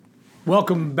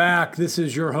Welcome back. This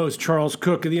is your host, Charles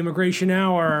Cook of the Immigration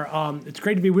Hour. It's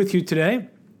great to be with you today.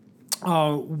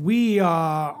 I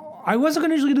wasn't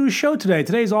going to usually do a show today.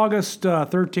 Today's August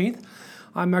 13th.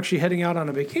 I'm actually heading out on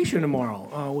a vacation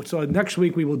tomorrow. So next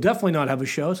week we will definitely not have a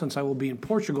show since I will be in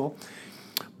Portugal.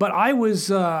 But I was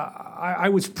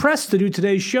pressed to do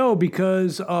today's show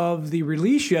because of the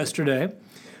release yesterday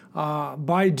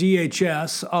by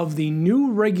DHS of the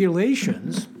new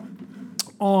regulations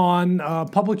on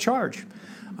public charge.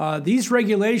 These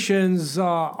regulations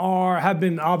have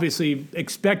been obviously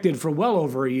expected for well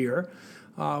over a year.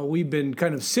 We've been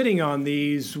kind of sitting on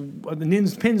these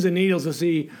pins and needles to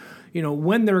see,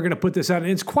 when they were going to put this out.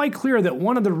 And it's quite clear that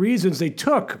one of the reasons they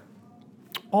took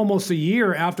almost a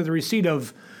year after the receipt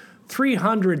of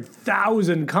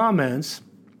 300,000 comments,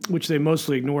 which they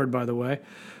mostly ignored, by the way,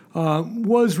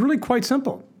 was really quite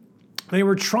simple. They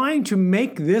were trying to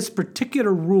make this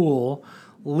particular rule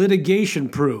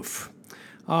litigation-proof.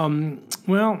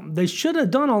 They should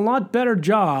have done a lot better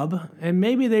job, and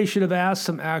maybe they should have asked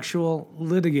some actual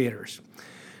litigators.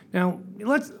 Now,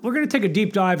 we're going to take a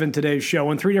deep dive in today's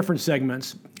show in three different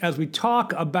segments as we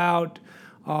talk about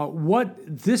what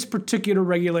this particular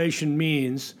regulation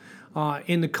means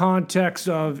in the context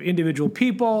of individual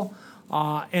people,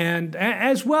 and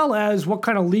as well as what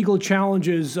kind of legal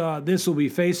challenges this will be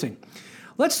facing.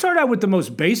 Let's start out with the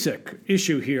most basic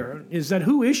issue here, is that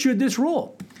who issued this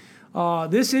rule?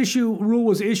 This rule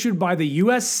was issued by the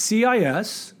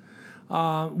USCIS,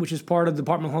 which is part of the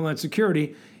Department of Homeland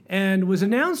Security, and was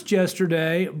announced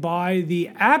yesterday by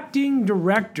the acting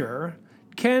director,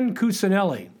 Ken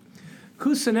Cuccinelli.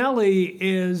 Cuccinelli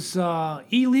is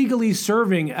illegally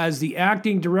serving as the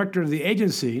acting director of the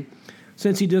agency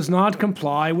since he does not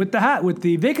comply with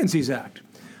the Vacancies Act.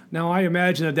 Now, I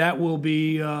imagine that will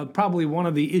be probably one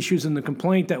of the issues in the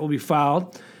complaint that will be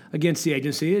filed against the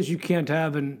agency, is you can't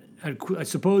have a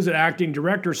supposed acting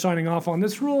director signing off on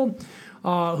this rule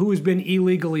who has been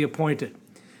illegally appointed.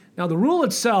 Now, the rule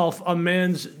itself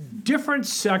amends different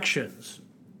sections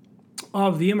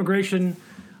of the immigration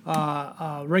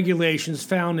regulations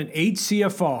found in 8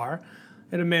 CFR.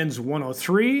 It amends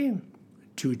 103,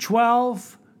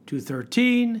 212,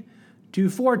 213,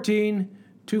 214,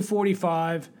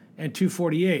 245, and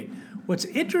 248. What's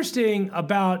interesting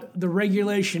about the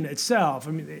regulation itself,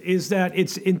 is that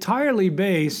it's entirely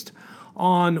based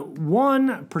on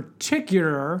one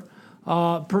particular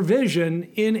provision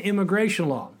in immigration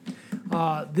law.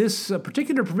 This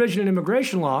particular provision in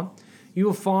immigration law you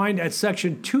will find at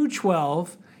Section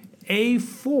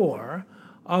 212A4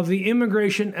 of the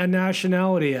Immigration and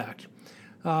Nationality Act.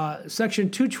 Section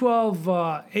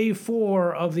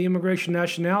 212A4 of the Immigration and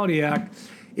Nationality Act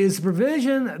is the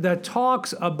provision that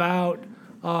talks about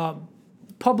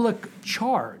public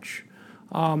charge.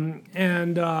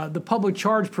 The public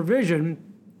charge provision,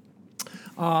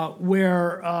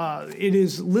 where it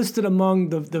is listed among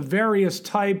the various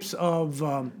types of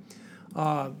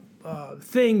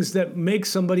things that make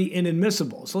somebody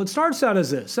inadmissible. So it starts out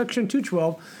as this. Section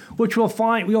 212, which we'll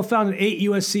found in 8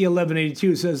 U.S.C.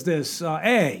 1182, says this.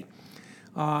 A,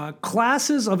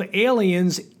 classes of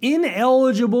aliens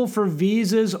ineligible for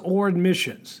visas or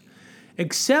admissions,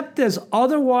 except as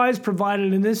otherwise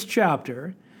provided in this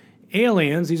chapter,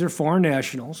 aliens, these are foreign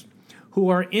nationals, who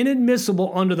are inadmissible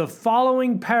under the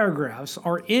following paragraphs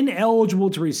are ineligible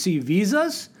to receive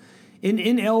visas and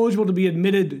ineligible to be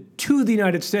admitted to the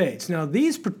United States. Now,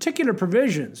 these particular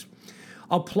provisions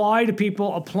apply to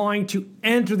people applying to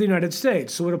enter the United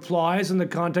States. So it applies in the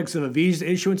context of a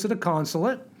visa issuance at a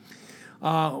consulate,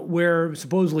 where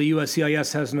supposedly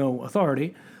USCIS has no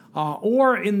authority,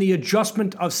 or in the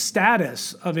adjustment of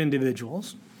status of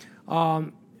individuals.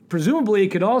 Presumably, it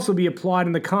could also be applied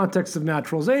in the context of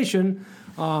naturalization,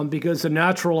 because to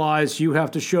naturalize, you have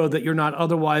to show that you're not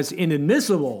otherwise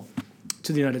inadmissible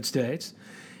to the United States.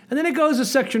 And then it goes to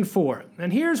Section 4.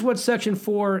 And here's what Section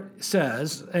 4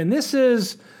 says, and this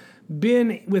has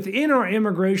been within our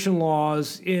immigration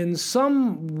laws in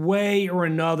some way or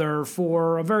another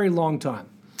for a very long time.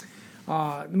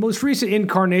 The most recent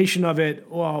incarnation of it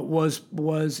was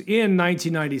in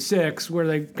 1996, where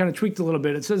they kind of tweaked a little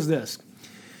bit. It says this.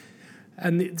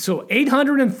 So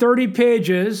 830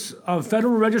 pages of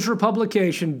Federal Register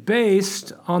publication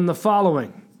based on the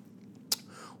following.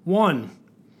 1,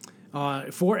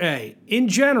 4A, in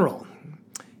general,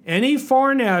 any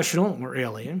foreign national or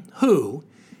alien who,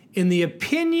 in the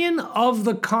opinion of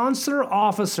the consular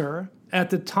officer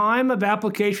at the time of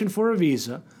application for a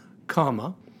visa,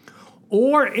 comma,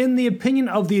 or in the opinion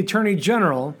of the Attorney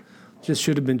General, just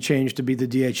should have been changed to be the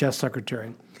DHS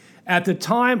Secretary, at the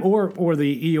time, or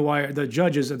the EOI, the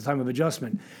judges at the time of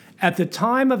adjustment, at the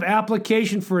time of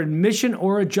application for admission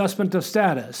or adjustment of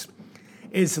status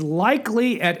is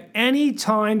likely at any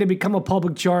time to become a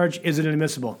public charge is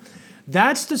inadmissible.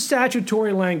 That's the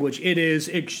statutory language. It is,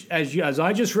 as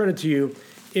I just read it to you,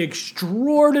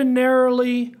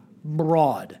 extraordinarily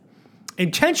broad,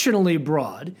 intentionally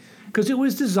broad, because it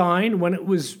was designed when it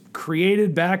was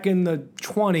created back in the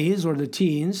 20s or the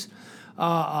teens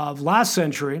of last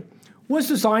century, was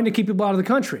designed to keep people out of the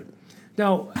country.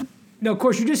 Now, of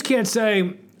course, you just can't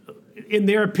say, in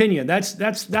their opinion,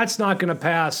 that's not going to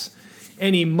pass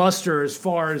any muster as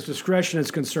far as discretion is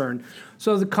concerned.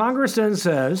 So the Congress then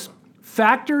says,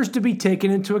 factors to be taken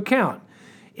into account.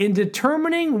 In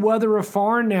determining whether a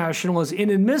foreign national is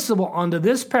inadmissible under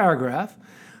this paragraph,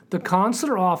 the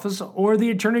consular office or the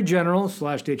Attorney General /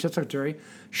 State Secretary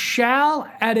shall,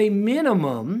 at a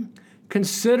minimum,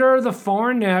 consider the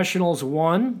foreign national's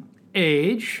 1,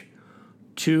 age,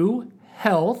 2,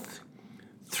 health,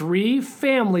 3,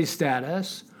 family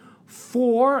status,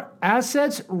 4,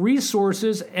 assets,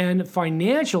 resources, and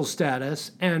financial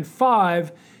status, and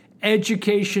 5,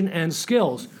 education and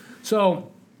skills.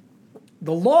 So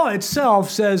the law itself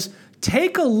says,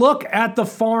 take a look at the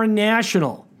foreign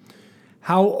national.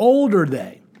 How old are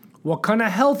they? What kind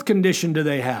of health condition do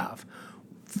they have?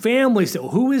 Families,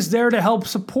 who is there to help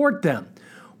support them?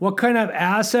 What kind of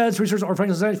assets, resources, or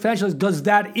financial does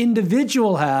that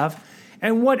individual have?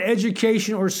 And what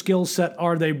education or skill set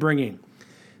are they bringing?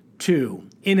 2,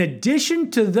 in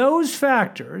addition to those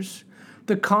factors,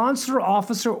 the consular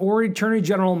officer or attorney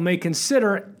general may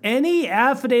consider any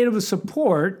affidavit of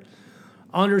support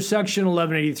under Section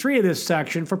 1183 of this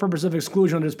section for purpose of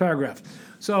exclusion under this paragraph.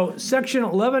 So Section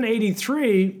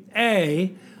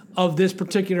 1183A of this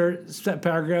particular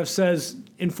paragraph says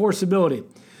enforceability.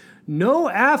 No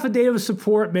affidavit of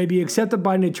support may be accepted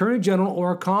by an attorney general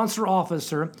or a consular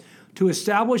officer to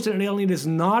establish that an alien is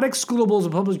not excludable as a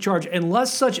public charge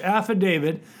unless such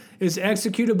affidavit is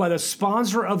executed by the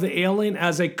sponsor of the alien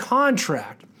as a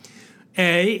contract,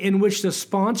 A, in which the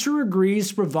sponsor agrees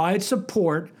to provide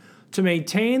support to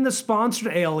maintain the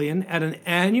sponsored alien at an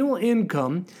annual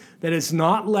income that is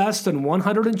not less than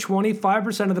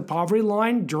 125% of the poverty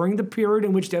line during the period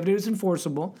in which the affidavit is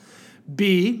enforceable.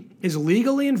 B, is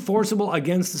legally enforceable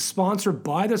against the sponsor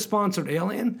by the sponsored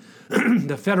alien,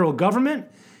 the federal government,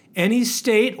 any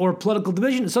state or political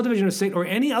division, subdivision of state, or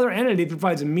any other entity that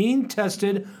provides a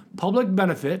mean-tested public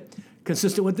benefit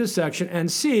consistent with this section.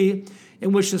 And C,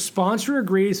 in which the sponsor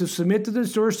agrees to submit to the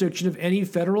jurisdiction of any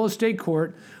federal or state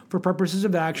court for purposes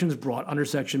of actions brought under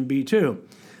Section B2.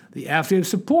 The affidavit of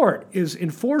support is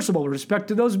enforceable with respect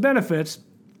to those benefits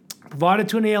provided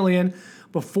to an alien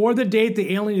before the date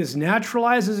the alien is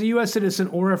naturalized as a U.S. citizen,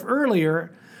 or if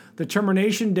earlier, the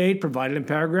termination date provided in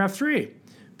paragraph 3.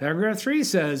 Paragraph 3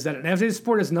 says that an affidavit of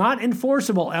support is not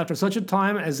enforceable after such a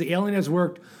time as the alien has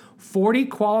worked 40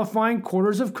 qualifying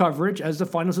quarters of coverage as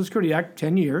defined in the Social Security Act,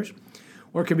 10 years,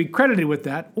 or can be credited with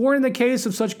that, or in the case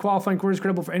of such qualifying quarters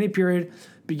credible for any period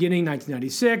beginning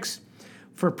 1996.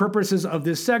 For purposes of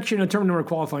this section, a determined number of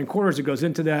qualifying quarters, it goes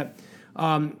into that,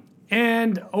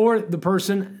 and or the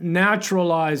person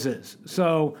naturalizes.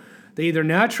 So they either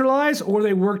naturalize or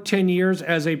they work 10 years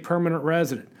as a permanent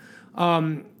resident.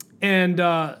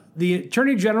 The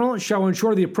Attorney General shall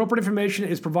ensure the appropriate information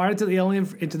is provided to the alien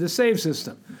into the SAVE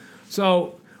system.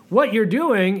 So what you're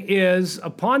doing is,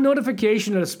 upon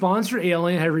notification that a sponsored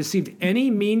alien has received any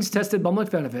means-tested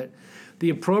public benefit, the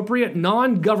appropriate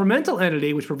non-governmental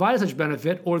entity which provides such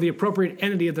benefit, or the appropriate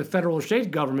entity of the federal or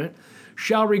state government,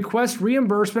 shall request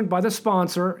reimbursement by the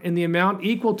sponsor in the amount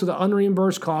equal to the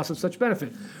unreimbursed cost of such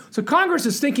benefit. So Congress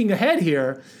is thinking ahead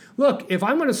here. Look, if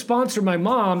I'm going to sponsor my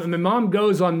mom and my mom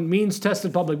goes on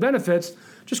means-tested public benefits,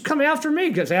 just come after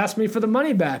me, just ask me for the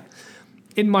money back.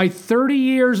 In my 30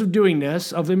 years of doing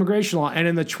this, of immigration law, and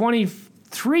in the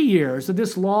 23 years that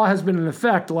this law has been in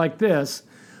effect like this,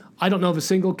 I don't know of a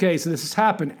single case that this has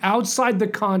happened outside the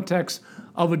context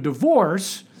of a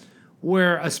divorce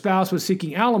where a spouse was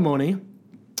seeking alimony.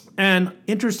 And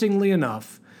interestingly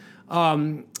enough,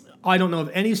 I don't know of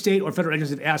any state or federal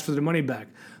agency that asked for their money back.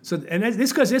 So, and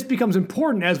this becomes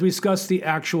important as we discuss the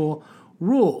actual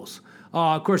rules.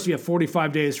 Of course, you have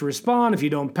 45 days to respond. If you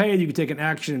don't pay, you can take an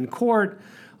action in court.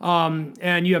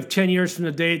 And you have 10 years from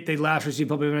the date they last received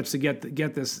public benefits to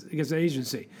get this against the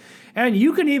agency. And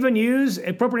you can even use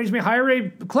appropriate agency, hire a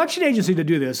collection agency to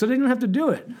do this, so they don't have to do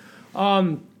it.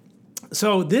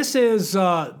 So this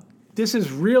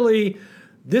is really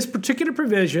this particular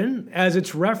provision, as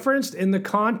it's referenced in the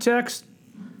context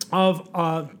of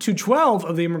 212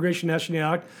 of the Immigration Nation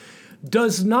Act,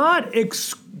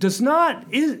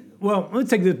 well, let me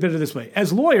take this bit of this way.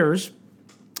 As lawyers,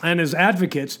 and his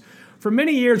advocates, for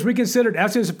many years we considered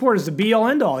FCA support as the be-all,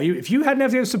 end-all. If you had an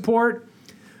FCA support,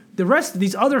 the rest of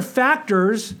these other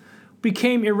factors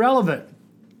became irrelevant.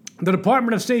 The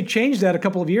Department of State changed that a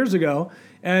couple of years ago,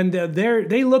 and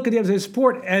they look at the FCA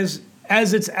support as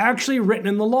it's actually written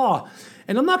in the law.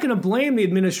 And I'm not going to blame the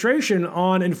administration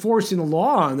on enforcing the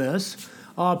law on this.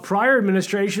 Prior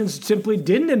administrations simply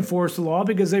didn't enforce the law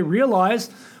because they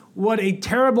realized what a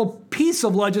terrible piece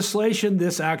of legislation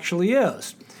this actually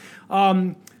is.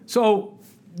 So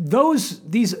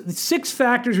these 6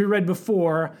 factors we read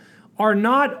before are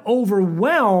not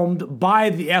overwhelmed by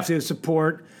the FCA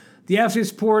support. The FCA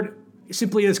support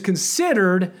simply is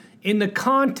considered in the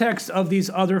context of these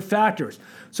other factors.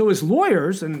 So as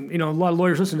lawyers, and a lot of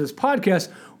lawyers listen to this podcast,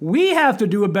 we have to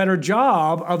do a better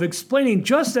job of explaining,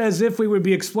 just as if we would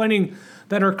be explaining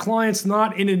that our client's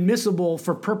not inadmissible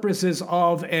for purposes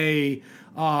of a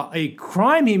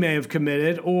crime he may have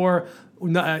committed or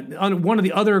on one of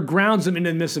the other grounds of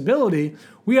inadmissibility.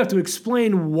 We have to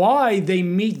explain why they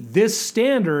meet this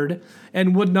standard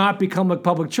and would not become a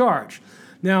public charge.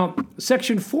 Now,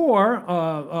 Section 4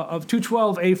 of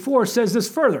 212A4 says this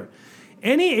further.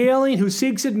 Any alien who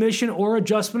seeks admission or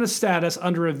adjustment of status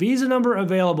under a visa number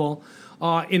available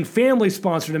in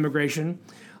family-sponsored immigration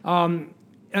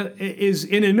is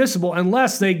inadmissible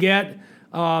unless they get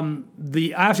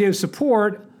the affidavit of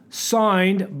support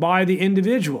signed by the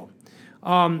individual.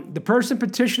 The person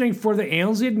petitioning for the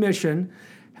alien's admission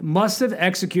must have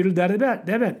executed that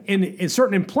event. In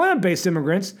certain employment-based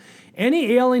immigrants,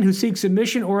 any alien who seeks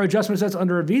admission or adjustment of status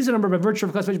under a visa number by virtue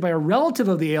of classification by a relative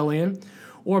of the alien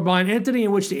or by an entity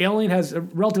in which the alien has a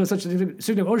relative of such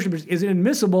significant ownership is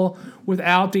inadmissible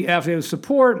without the affidavit of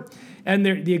support. And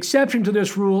the exception to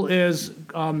this rule is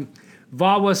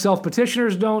VAWA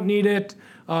self-petitioners don't need it,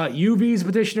 UV's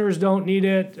petitioners don't need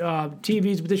it,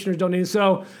 TV's petitioners don't need it.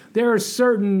 So there are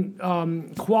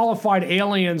certain qualified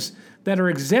aliens that are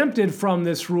exempted from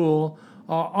this rule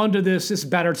under this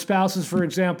battered spouses, for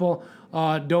example,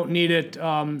 don't need it.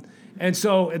 And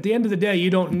so at the end of the day,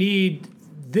 you don't need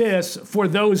this for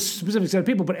those specific set of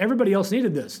people, but everybody else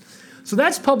needed this. So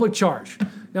that's public charge.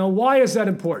 Now, why is that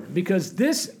important? Because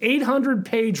this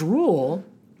 800-page rule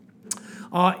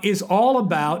is all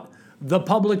about the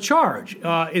public charge,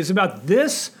 is about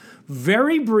this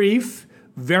very brief,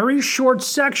 very short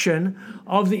section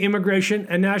of the Immigration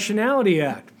and Nationality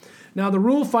Act. Now, the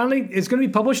rule finally is going to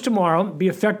be published tomorrow, be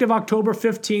effective October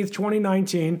 15th,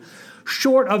 2019,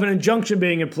 short of an injunction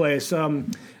being in place. At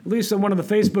least in one of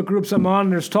the Facebook groups I'm on,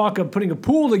 there's talk of putting a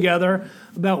pool together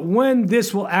about when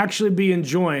this will actually be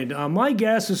enjoined. My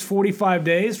guess is 45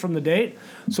 days from the date.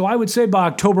 So I would say by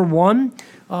October 1,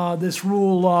 this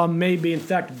rule may be, in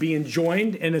fact, be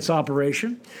enjoined in its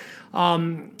operation.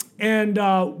 And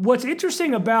what's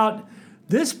interesting about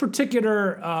this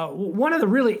particular, one of the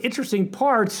really interesting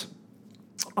parts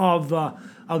of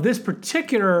this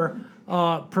particular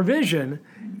provision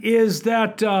is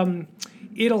that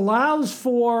it allows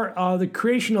for the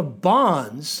creation of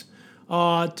bonds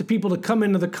to people to come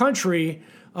into the country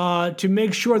to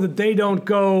make sure that they don't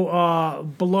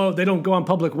go they don't go on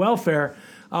public welfare.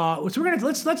 So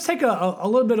let's take a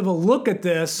little bit of a look at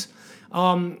this.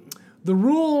 The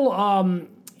rule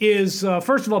is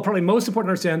first of all, probably most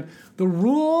important to understand. The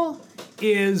rule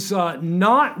is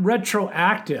not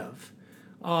retroactive.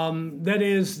 That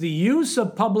is, the use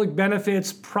of public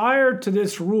benefits prior to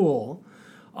this rule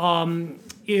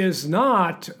is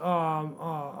not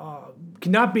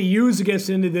cannot be used against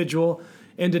an individual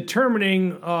in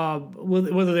determining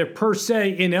whether they're per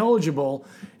se ineligible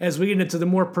as we get into the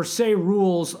more per se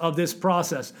rules of this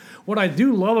process. What I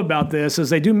do love about this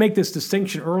is they do make this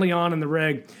distinction early on in the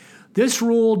reg. This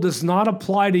rule does not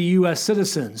apply to U.S.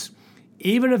 citizens,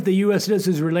 even if the U.S.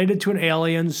 citizen is related to an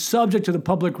alien subject to the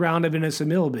public ground of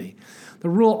inadmissibility. The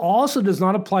rule also does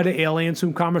not apply to aliens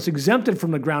whom Congress exempted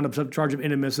from the ground of charge of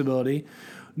inadmissibility,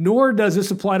 nor does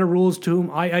this apply to rules to whom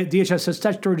DHS has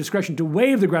statutory discretion to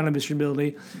waive the ground of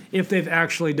admissibility if they've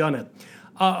actually done it.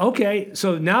 Okay,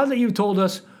 so now that you've told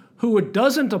us who it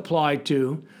doesn't apply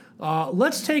to,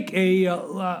 let's take a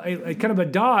kind of a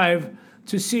dive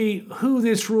to see who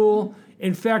this rule,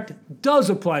 in fact, does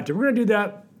apply to. We're going to do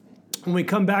that when we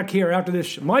come back here after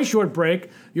this, my short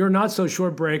break, your not so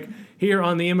short break, here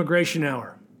on the Immigration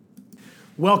Hour.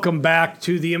 Welcome back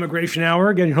to the Immigration Hour.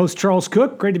 Again, your host, Charles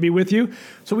Cook. Great to be with you.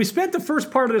 So we spent the first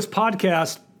part of this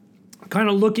podcast kind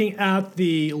of looking at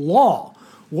the law.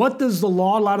 What does the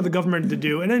law allow the government to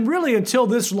do? And then really until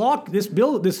this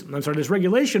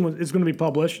regulation is going to be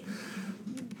published,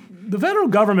 the federal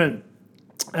government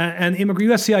and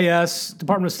USCIS,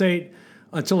 Department of State,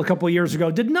 until a couple of years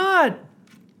ago, did not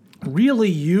really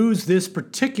use this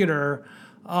particular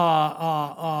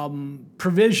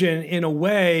provision in a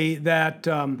way that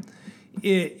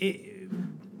it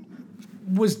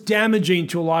was damaging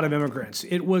to a lot of immigrants.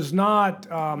 It was not,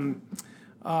 it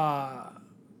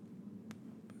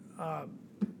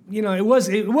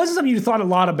wasn't something you thought a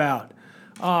lot about.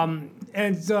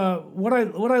 What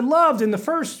I loved in the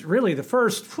first,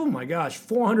 oh my gosh,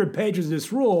 400 pages of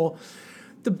this rule.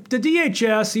 The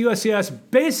DHS, the USCIS,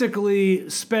 basically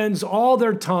spends all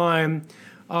their time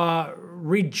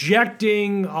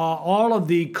rejecting all of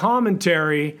the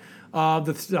commentary,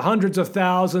 the hundreds of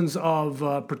thousands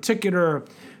of particular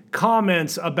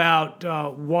comments about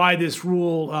why this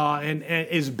rule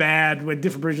is bad, when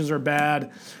different provisions are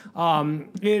bad.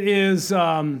 It is.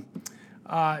 You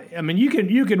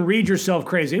can read yourself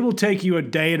crazy. It will take you a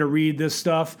day to read this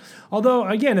stuff. Although,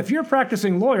 again, if you're a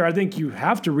practicing lawyer, I think you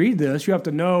have to read this. You have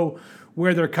to know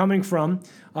where they're coming from.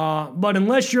 But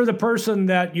unless you're the person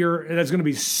that's going to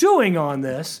be suing on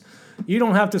this, you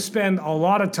don't have to spend a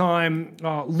lot of time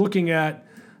looking at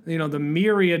the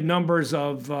myriad numbers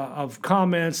of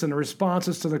comments and the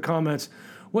responses to the comments.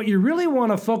 What you really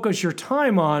want to focus your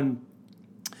time on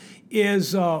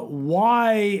is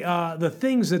why the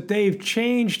things that they've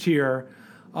changed here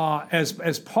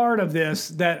as part of this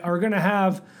that are going to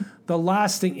have the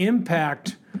lasting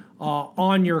impact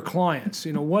on your clients.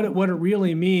 What it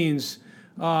really means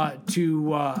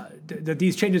that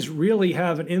these changes really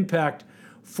have an impact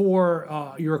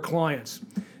for your clients.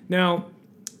 Now,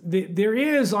 there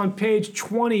is on page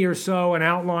 20 or so an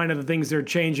outline of the things they're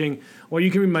changing. Well,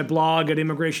 you can read my blog at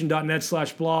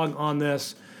immigration.net/blog on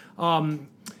this.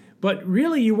 But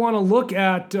really, you want to look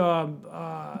at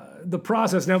the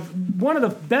process. Now, one of the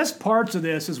best parts of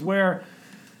this is where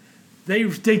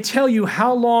they tell you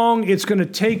how long it's going to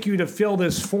take you to fill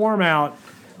this form out.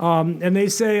 And they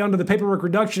say under the Paperwork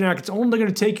Reduction Act, it's only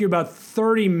going to take you about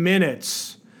 30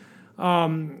 minutes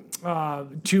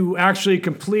to actually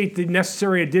complete the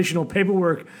necessary additional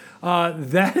paperwork.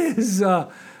 That is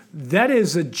a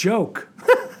joke.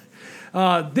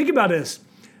 Think about this.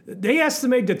 They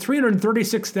estimate that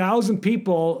 336,000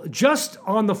 people just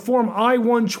on the form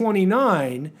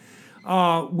I-129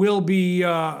 will be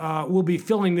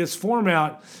filling this form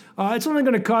out. It's only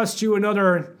going to cost you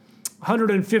another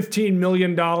 $115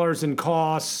 million in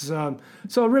costs.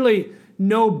 So really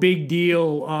no big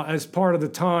deal as part of the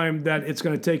time that it's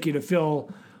going to take you to fill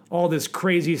all this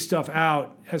crazy stuff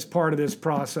out as part of this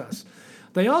process.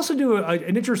 They also do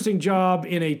an interesting job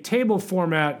in a table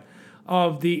format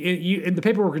of in the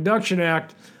Paperwork Reduction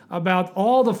Act about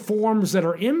all the forms that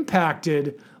are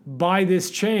impacted by this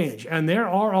change. And there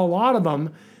are a lot of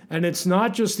them, and it's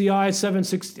not just the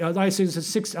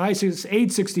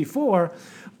I-864,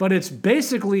 but it's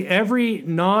basically every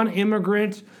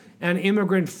non-immigrant and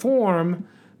immigrant form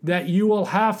that you will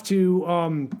have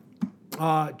to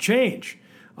change,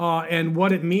 and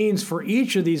what it means for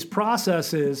each of these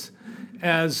processes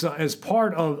as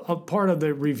part of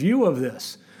the review of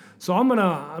this. So I'm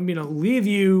gonna leave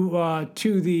you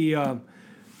to the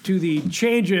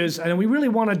changes, and we really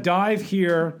want to dive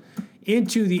here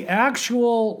into the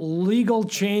actual legal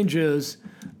changes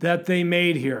that they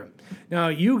made here. Now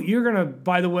you're gonna,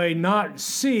 by the way, not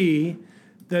see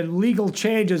the legal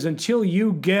changes until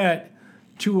you get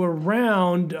to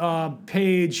around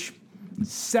page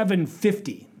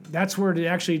 750. That's where the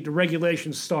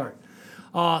regulations start.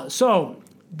 So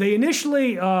they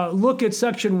initially look at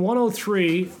section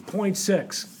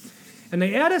 103.6, and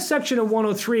they add a section of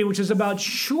 103 which is about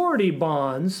surety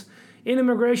bonds in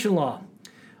immigration law.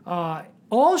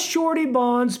 All surety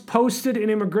bonds posted in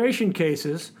immigration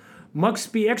cases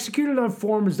must be executed on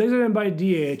forms designated by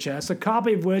DHS, a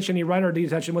copy of which any writer or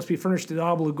detention must be furnished to the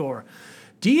obligor.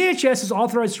 DHS is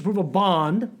authorized to approve a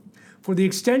bond for the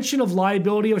extension of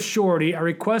liability of surety, a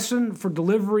request for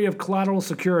delivery of collateral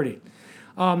security.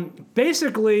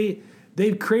 Basically,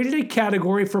 they've created a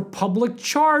category for public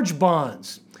charge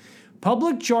bonds.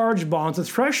 Public charge bonds, the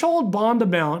threshold bond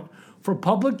amount for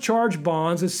public charge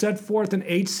bonds is set forth in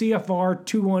 8 CFR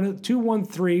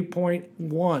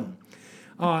 213.1.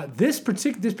 This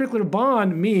particular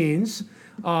bond means,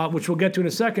 which we'll get to in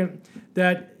a second,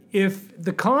 that if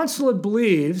the consulate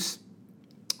believes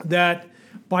that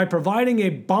by providing a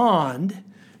bond,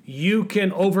 you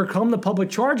can overcome the public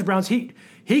charge grounds, he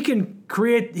can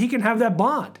have that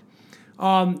bond.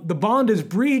 The bond is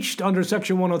breached under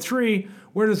Section 103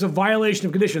 where there's a violation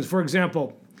of conditions. For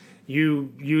example,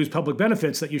 you use public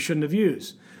benefits that you shouldn't have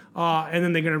used, and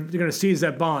then they're going to seize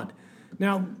that bond.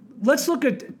 Now, let's look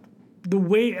at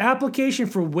the application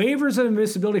for waivers of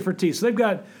admissibility for T. So they've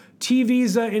got T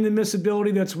visa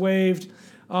inadmissibility that's waived.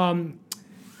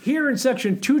 here in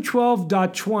section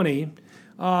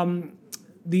 212.20,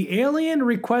 the alien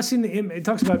requesting it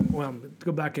talks about, well,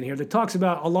 go back in here, it talks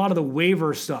about a lot of the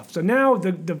waiver stuff. So now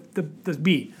the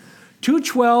B,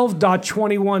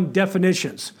 212.21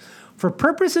 definitions. For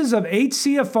purposes of 8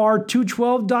 CFR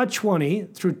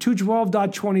 212.20 through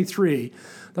 212.23,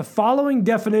 the following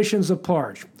definitions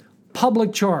apply.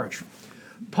 Public charge.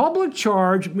 Public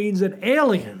charge means an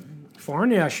alien, foreign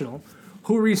national,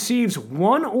 who receives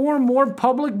one or more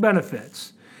public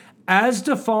benefits as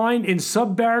defined in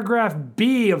subparagraph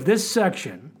B of this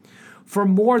section for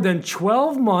more than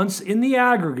 12 months in the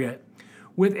aggregate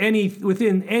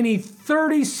within any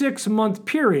 36-month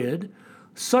period,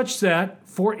 such that,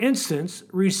 for instance,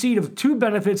 receipt of 2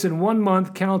 benefits in 1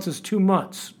 month counts as 2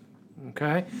 months.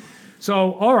 Okay?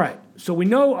 So, all right. So we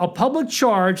know a public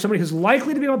charge, somebody who's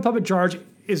likely to be on a public charge,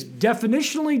 is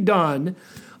definitionally done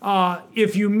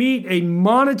if you meet a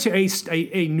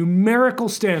numerical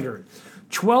standard.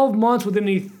 12 months within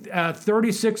a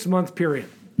 36-month period.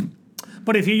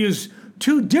 But if you use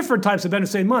 2 different types of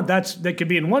benefits in a month, that could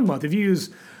be in 1 month. If you use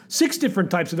 6 different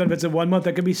types of benefits in 1 month,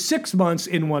 that could be 6 months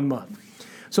in 1 month.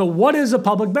 So what is a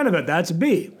public benefit? That's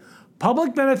B.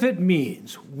 Public benefit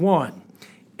means, 1,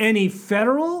 any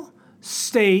federal,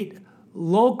 state,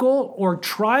 local, or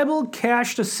tribal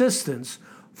cash assistance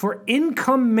for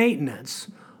income maintenance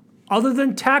other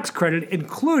than tax credit,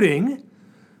 including,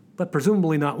 but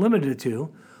presumably not limited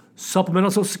to,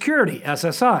 supplemental Social Security,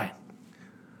 SSI.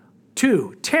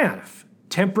 2, TANF,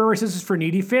 temporary assistance for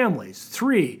needy families.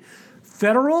 3,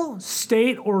 federal,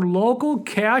 state, or local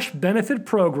cash benefit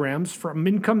programs for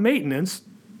income maintenance,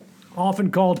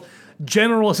 often called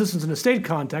general assistance in a state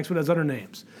context, but has other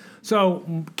names.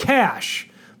 So cash,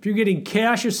 if you're getting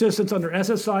cash assistance under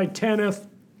SSI, TANF,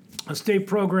 a state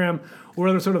program, or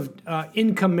other sort of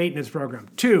income maintenance program.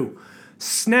 2,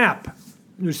 SNAP,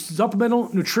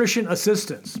 supplemental nutrition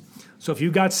assistance. So if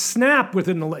you got SNAP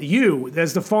within you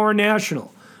as the foreign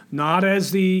national, not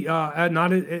as the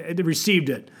received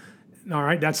it. All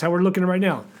right, that's how we're looking at it right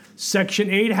now. Section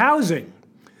 8 housing,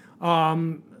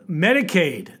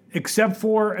 Medicaid, except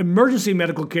for emergency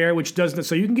medical care, which doesn't.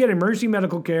 So you can get emergency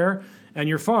medical care and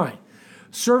you're fine.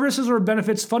 Services or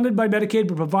benefits funded by Medicaid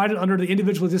but provided under the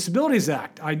Individuals with Disabilities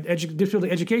Act, Disability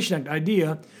Education Act,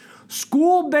 IDEA.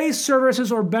 School-based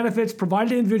services or benefits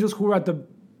provided to individuals who are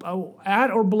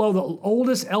at or below the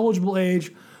oldest eligible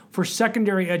age for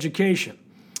secondary education.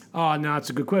 Now, that's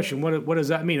a good question. What does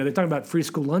that mean? Are they talking about free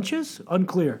school lunches?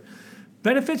 Unclear.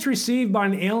 Benefits received by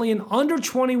an alien under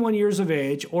 21 years of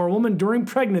age or a woman during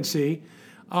pregnancy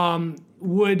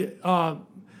would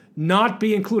not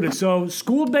be included. So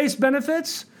school-based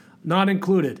benefits, not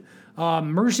included.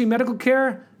 Emergency medical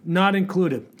care, not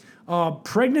included.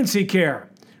 Pregnancy care,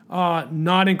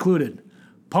 not included.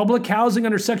 Public housing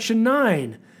under Section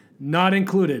 9, not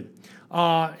included.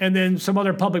 And then some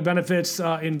other public benefits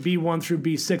in B1 through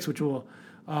B6, which we'll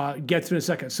get to in a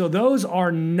second. So those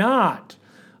are not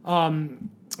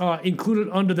included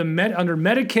under under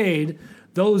Medicaid.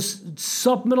 Those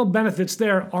supplemental benefits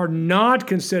there are not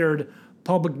considered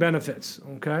public benefits,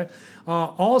 okay?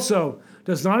 Also,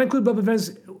 does not include public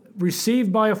benefits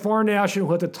received by a foreign national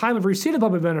who at the time of receipt of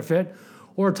public benefit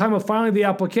or at time of filing the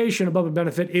application of public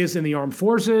benefit is in the armed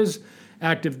forces,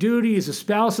 active duty, is a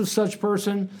spouse of such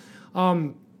person.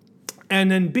 And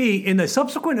then B, in the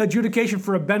subsequent adjudication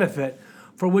for a benefit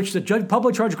for which the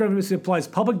public charge agreement applies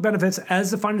public benefits as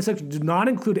defined in the section do not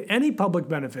include any public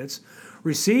benefits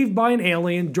received by an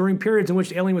alien during periods in which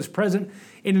the alien was present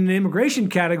in an immigration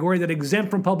category that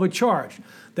exempt from public charge.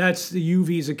 That's the U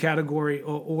visa category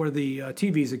or the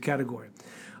T visa category.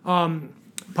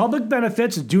 Public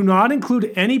benefits do not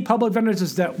include any public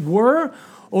benefits that were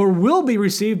or will be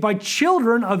received by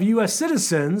children of U.S.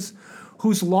 citizens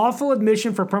whose lawful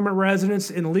admission for permanent residence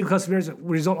in the legal custody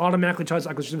result automatically to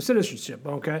acquisition of citizenship.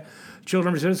 Okay,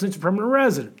 children of citizens, permanent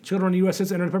resident, children of U.S.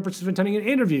 citizens, and the purpose of attending an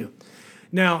interview.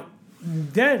 Now,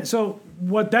 so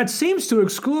what that seems to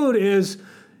exclude is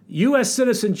U.S.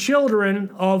 citizen children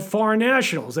of foreign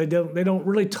nationals. They don't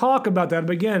really talk about that.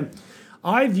 But again,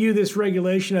 I view this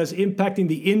regulation as impacting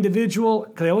the individual,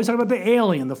 because they always talk about the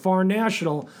alien, the foreign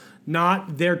national,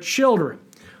 not their children.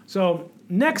 So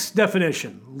next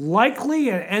definition, likely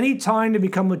at any time to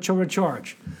become a public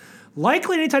charge.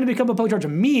 Likely at any time to become a public charge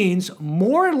means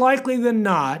more likely than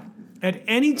not at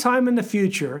any time in the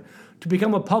future to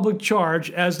become a public charge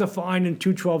as defined in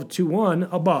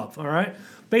 212.21 above, all right?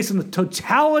 Based on the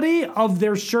totality of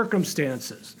their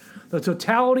circumstances. The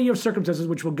totality of circumstances,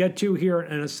 which we'll get to here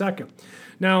in a second.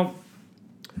 Now,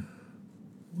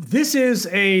 this is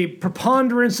a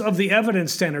preponderance of the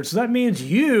evidence standard. So that means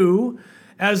you,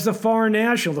 as the foreign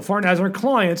national, as our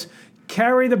clients,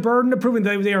 carry the burden of proving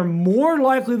that they are more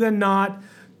likely than not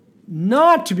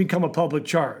to become a public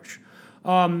charge.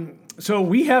 So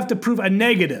we have to prove a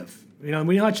negative. We know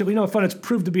how fun it's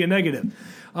proved to be a negative.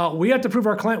 We have to prove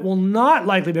our client will not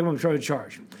likely become a public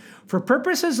charge. For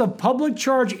purposes of public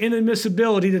charge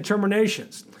inadmissibility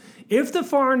determinations, if the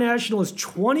foreign national is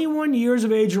 21 years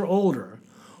of age or older,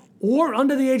 or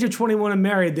under the age of 21 and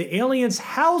married, the alien's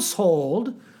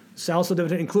household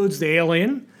includes the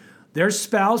alien, their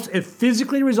spouse, if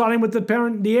physically residing with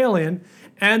the alien,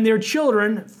 and their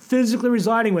children physically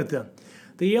residing with them.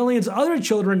 The alien's other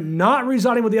children not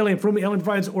residing with the alien, for whom the alien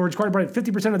provides or is required to provide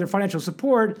 50% of their financial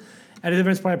support at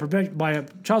events by a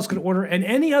child support order, and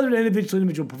any other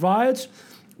individual provides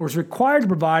or is required to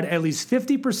provide at least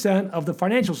 50% of the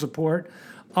financial support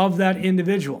of that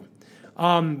individual.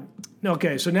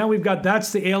 Okay, so now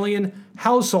that's the alien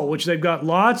household, which they've got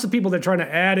lots of people they're trying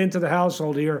to add into the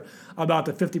household here about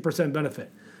the 50%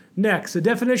 benefit. Next, the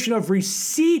definition of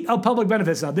receipt of public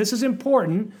benefits. Now, this is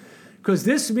important because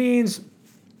this means,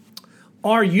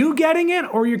 are you getting it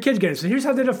or are your kids getting it? So here's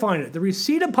how they define it. The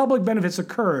receipt of public benefits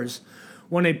occurs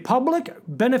when a public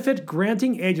benefit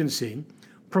granting agency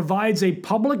provides a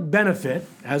public benefit,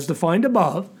 as defined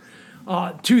above,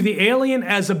 to the alien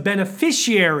as a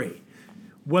beneficiary,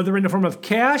 whether in the form of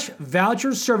cash,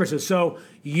 vouchers, services. So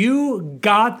you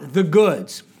got the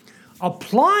goods.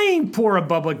 Applying for a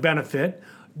public benefit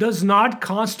does not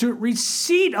constitute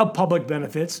receipt of public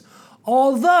benefits,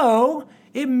 although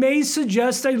it may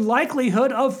suggest a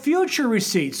likelihood of future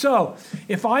receipt. So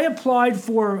if I applied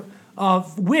for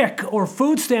WIC or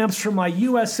food stamps for my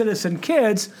U.S. citizen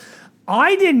kids,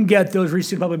 I didn't get those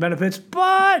receipt of public benefits,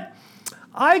 but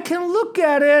I can look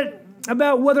at it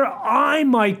about whether I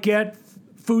might get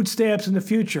food stamps in the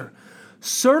future.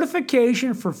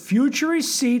 Certification for future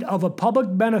receipt of a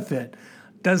public benefit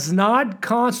does not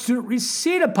constitute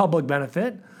receipt of public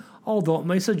benefit, although it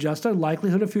may suggest a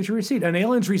likelihood of future receipt. An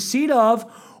alien's receipt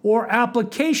of or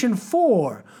application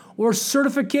for or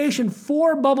certification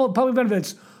for public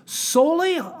benefits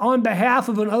solely on behalf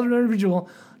of another individual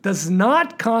does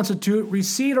not constitute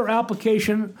receipt or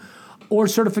application or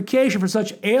certification for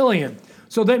such alien.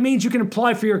 So that means you can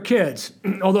apply for your kids,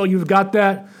 although you've got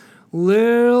that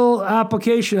little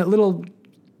application,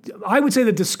 I would say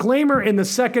the disclaimer in the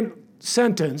second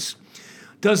sentence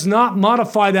does not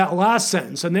modify that last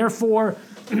sentence. And therefore,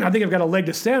 I think I've got a leg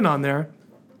to stand on there.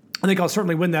 I think I'll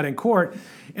certainly win that in court.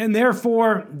 And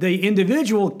therefore, the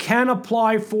individual can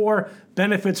apply for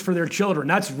benefits for their children.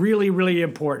 That's really, really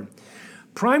important.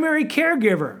 Primary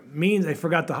caregiver means, I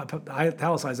forgot to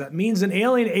italicize that, means an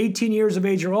alien 18 years of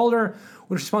age or older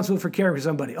who is responsible for caring for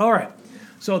somebody. All right,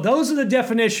 so those are the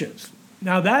definitions.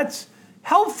 Now that's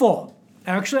helpful.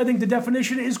 Actually, I think the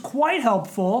definition is quite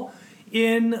helpful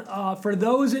for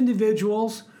those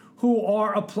individuals who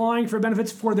are applying for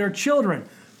benefits for their children.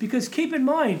 Because keep in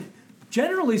mind,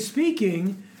 generally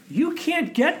speaking, you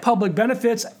can't get public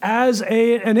benefits as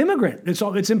an immigrant.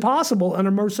 It's impossible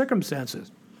under most circumstances.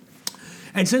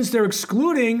 And since they're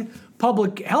excluding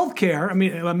public health care,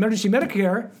 emergency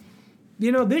Medicare,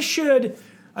 this should,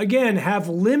 again, have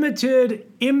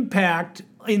limited impact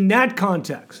in that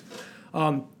context.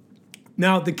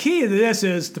 Now, the key to this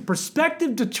is the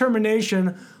prospective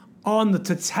determination on the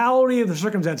totality of the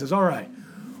circumstances. All right,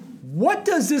 what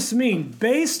does this mean?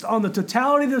 Based on the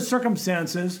totality of the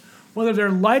circumstances, whether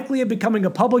they're likely of becoming a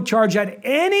public charge at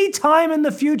any time in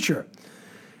the future.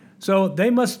 So they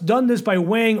must have done this by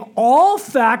weighing all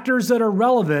factors that are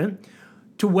relevant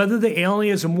to whether the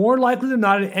alien is more likely than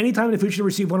not at any time in the future to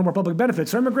receive one or more public benefits.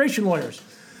 So immigration lawyers,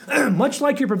 much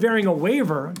like you're preparing a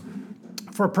waiver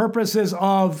for purposes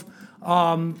of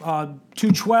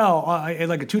 212,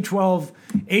 like a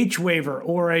 212H waiver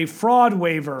or a fraud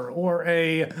waiver or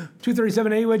a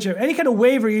 237A waiver, any kind of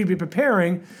waiver you'd be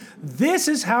preparing, this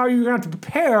is how you're going to have to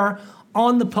prepare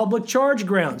on the public charge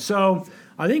ground. So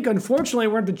I think, unfortunately,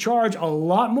 we're going to charge a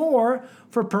lot more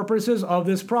for purposes of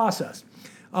this process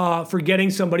for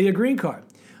getting somebody a green card.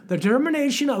 The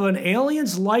determination of an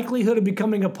alien's likelihood of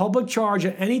becoming a public charge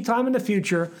at any time in the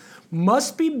future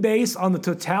must be based on the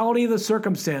totality of the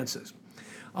circumstances.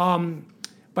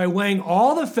 By weighing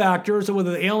all the factors of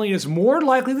whether the alien is more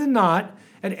likely than not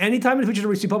at any time in the future to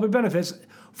receive public benefits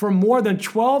for more than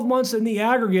 12 months in the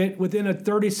aggregate within a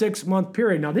 36-month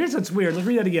period. Now, this is weird. Let's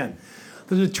read that again.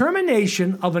 The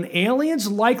determination of an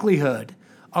alien's likelihood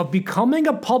of becoming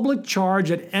a public charge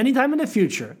at any time in the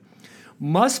future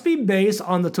must be based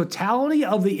on the totality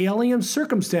of the alien's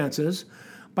circumstances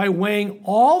by weighing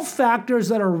all factors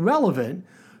that are relevant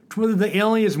to whether the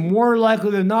alien is more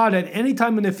likely than not at any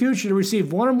time in the future to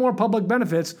receive one or more public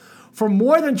benefits for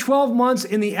more than 12 months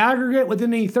in the aggregate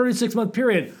within a 36-month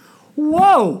period.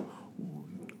 Whoa!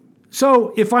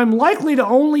 So if I'm likely to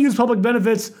only use public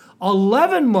benefits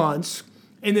 11 months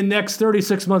in the next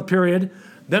 36-month period,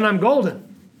 then I'm golden.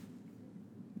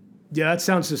 Yeah, that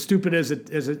sounds as stupid as it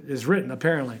is written,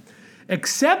 apparently.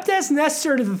 Except as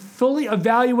necessary to fully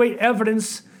evaluate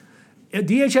evidence,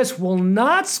 DHS will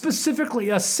not specifically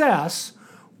assess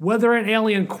whether an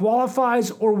alien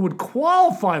qualifies or would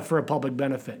qualify for a public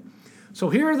benefit. So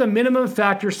here are the minimum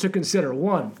factors to consider.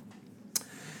 1,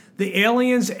 the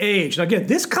alien's age. Now again,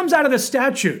 this comes out of the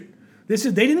statute. They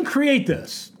didn't create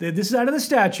this. This is out of the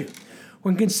statute.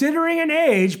 When considering an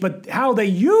age, but how they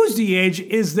use the age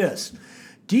is this.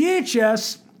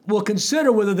 DHS will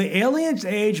consider whether the alien's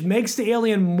age makes the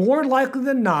alien more likely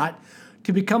than not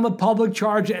to become a public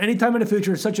charge at any time in the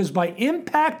future, such as by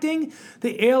impacting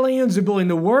the alien's ability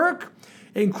to work,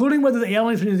 including whether the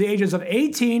alien is between the ages of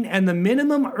 18 and the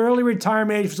minimum early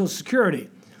retirement age for Social Security.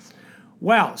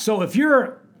 Wow, so if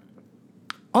you're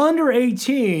under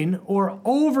 18 or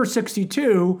over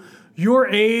 62, your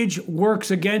age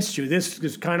works against you. This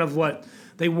is kind of what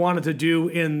they wanted to do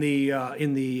in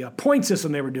the point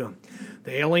system they were doing.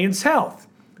 The alien's health.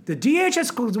 The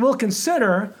DHS will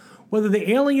consider whether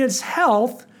the alien's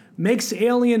health makes the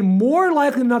alien more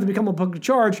likely than not to become a public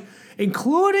charge,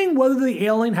 including whether the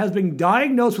alien has been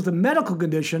diagnosed with a medical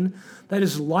condition that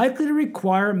is likely to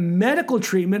require medical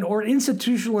treatment or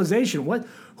institutionalization.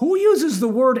 Who uses the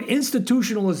word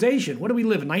institutionalization? What do we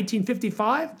live in,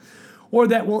 1955? Or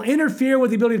that will interfere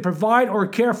with the ability to provide or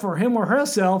care for him or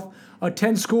herself,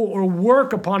 attend school, or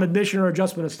work upon admission or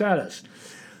adjustment of status.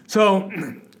 So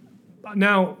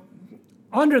now,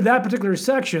 under that particular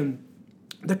section,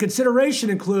 the consideration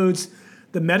includes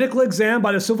the medical exam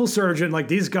by the civil surgeon, like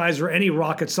these guys are any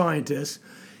rocket scientists,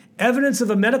 evidence of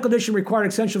a medical condition requiring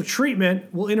essential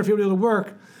treatment will interfere with the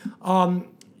work.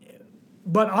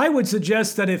 But I would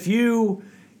suggest that if you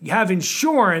have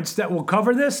insurance that will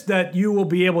cover this, that you will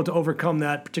be able to overcome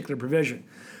that particular provision.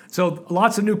 So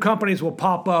lots of new companies will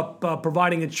pop up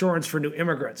providing insurance for new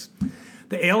immigrants.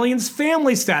 The alien's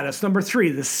family status, number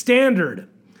 3, the standard.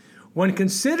 When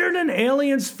considered an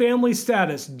alien's family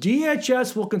status,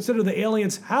 DHS will consider the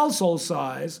alien's household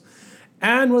size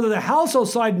and whether the household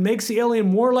size makes the alien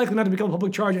more likely not to become a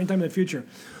public charge anytime in the future.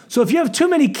 So if you have too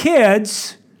many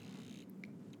kids,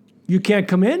 you can't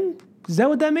come in? Is that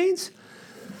what that means?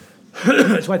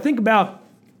 So I think about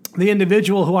the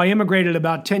individual who I immigrated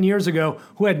about 10 years ago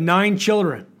who had 9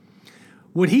 children.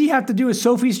 Would he have to do a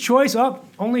Sophie's Choice? Oh,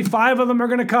 only 5 of them are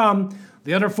going to come.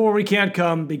 The other 4 we can't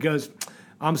come because,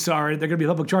 I'm sorry, they're going to be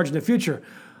public charge in the future.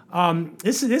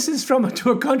 This is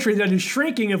to a country that is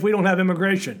shrinking if we don't have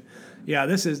immigration. Yeah,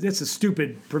 it's a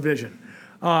stupid provision.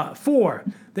 4,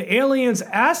 the alien's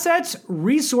assets,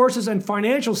 resources, and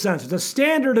financial census. The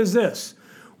standard is this.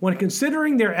 When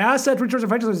considering their assets, resources, and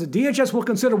financial census, the DHS will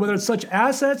consider whether such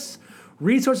assets,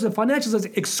 resources, and financial census,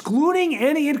 excluding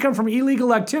any income from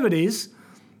illegal activities,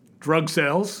 drug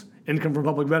sales, income from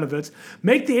public benefits,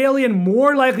 make the alien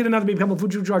more likely than not to become a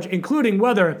public charge, including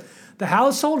whether the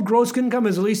household gross income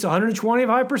is at least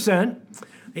 125%,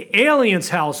 the alien's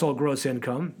household gross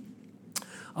income,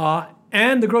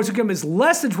 and the gross income is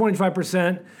less than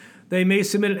 25%, they may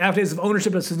submit an affidavit of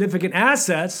ownership of significant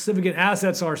assets. Significant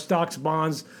assets are stocks,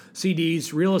 bonds,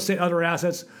 CDs, real estate, other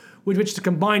assets, with which the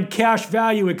combined cash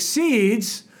value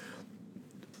exceeds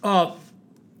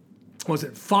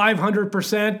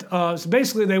 500%? So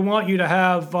basically, they want you to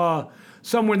have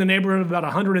somewhere in the neighborhood of about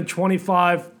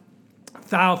 125,000,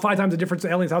 5 times the difference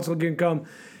in alien's household income.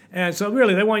 And so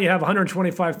really, they want you to have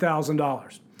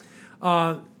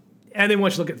 $125,000. And they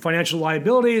want you to look at financial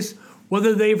liabilities,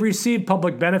 whether they've received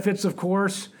public benefits, of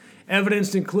course.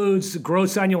 Evidence includes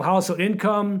gross annual household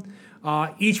income.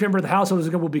 Each member of the household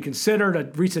income will be considered. A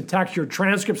recent tax year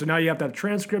transcript, so now you have to have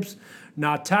transcripts,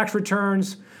 not tax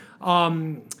returns.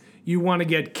 You want to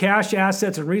get cash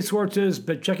assets and resources,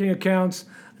 but checking accounts,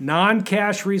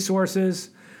 non-cash resources,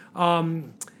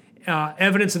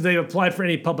 evidence that they've applied for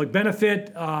any public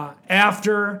benefit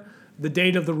after the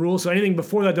date of the rule. So anything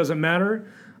before that doesn't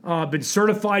matter. Been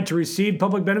certified to receive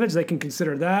public benefits, they can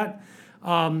consider that.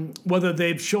 Whether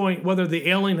the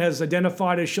alien has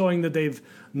identified as showing that they've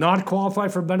not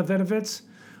qualified for benefits,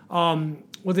 whether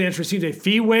they have received a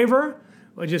fee waiver,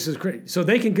 which is great. So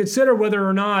they can consider whether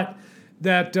or not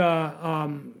that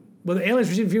whether aliens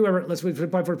receive a fee waiver. Let's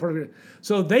apply for.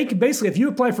 So they can basically, if you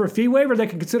apply for a fee waiver, they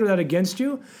can consider that against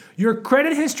you. Your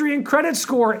credit history and credit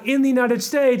score in the United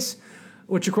States,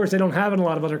 which of course they don't have in a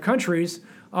lot of other countries.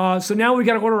 So now we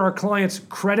got to order our client's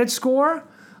credit score.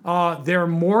 their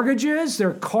mortgages,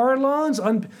 their car loans.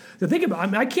 Think about, I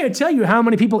mean, I can't tell you how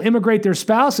many people immigrate their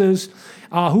spouses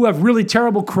who have really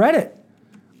terrible credit.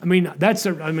 I mean, that's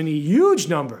a huge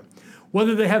number.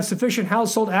 Whether they have sufficient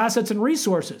household assets and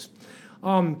resources.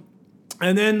 And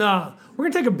then we're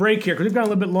going to take a break here because we've gone a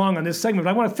little bit long on this segment. But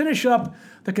I want to finish up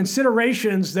the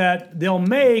considerations that they'll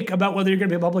make about whether you're going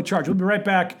to be a public charge. We'll be right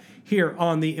back here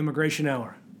on the Immigration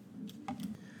Hour.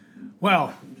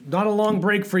 Well, not a long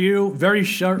break for you. Very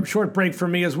short break for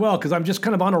me as well because I'm just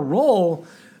kind of on a roll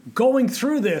going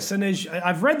through this. And as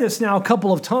I've read this now a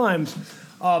couple of times.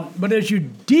 But as you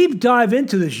deep dive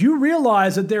into this, you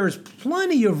realize that there is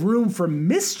plenty of room for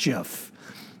mischief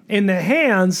in the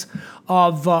hands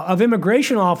of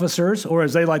immigration officers, or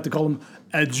as they like to call them,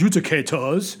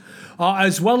 adjudicators,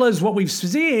 as well as what we're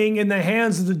seeing in the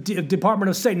hands of the Department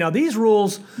of State. Now, these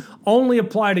rules only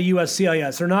apply to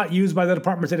USCIS. They're not used by the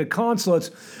Department of State consulates.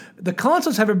 The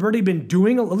consulates have already been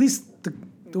doing, at least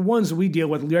the ones we deal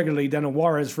with regularly down in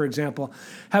Juarez, for example,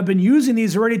 have been using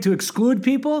these already to exclude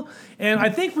people. And I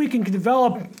think we can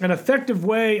develop an effective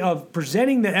way of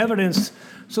presenting the evidence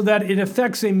so that it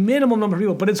affects a minimal number of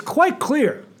people. But it's quite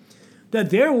clear that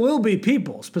there will be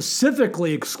people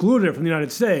specifically excluded from the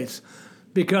United States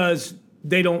because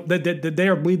they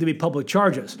are believed to be public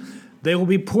charges. They will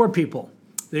be poor people.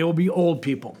 They will be old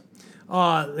people.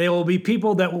 They will be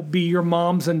people that will be your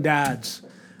moms and dads.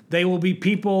 They will be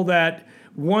people that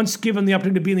once given the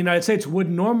opportunity to be in the United States, would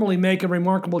normally make a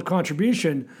remarkable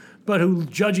contribution, but who,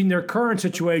 judging their current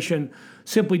situation,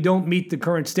 simply don't meet the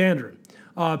current standard.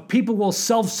 People will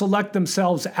self-select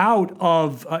themselves out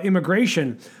of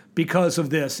immigration because of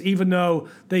this, even though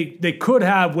they could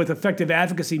have, with effective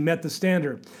advocacy, met the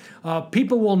standard.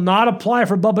 People will not apply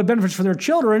for public benefits for their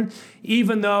children,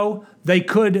 even though they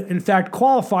could, in fact,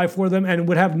 qualify for them and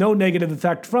would have no negative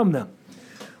effect from them.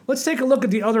 Let's take a look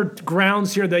at the other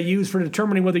grounds here they use for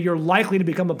determining whether you're likely to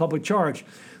become a public charge.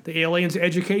 The alien's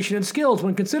education and skills.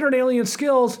 When considering alien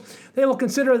skills, they will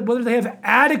consider whether they have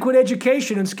adequate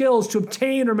education and skills to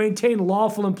obtain or maintain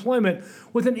lawful employment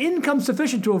with an income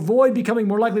sufficient to avoid becoming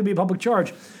more likely to be a public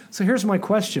charge. So here's my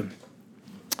question.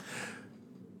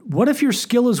 What if your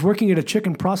skill is working at a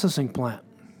chicken processing plant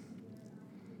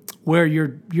where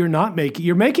you're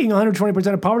making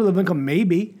 120% of poverty level income,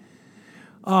 maybe?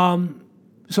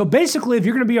 So basically, if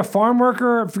you're going to be a farm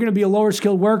worker, if you're going to be a lower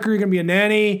skilled worker, you're going to be a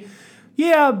nanny,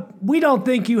 we don't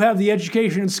think you have the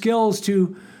education and skills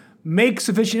to make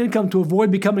sufficient income to avoid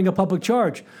becoming a public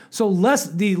charge. So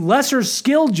the lesser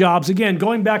skilled jobs, again,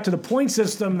 going back to the point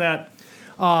system that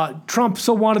Trump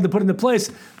so wanted to put into place,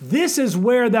 this is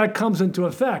where that comes into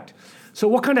effect. So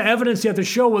what kind of evidence do you have to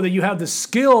show whether you have the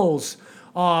skills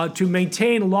to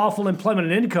maintain lawful employment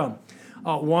and income?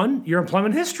 One, your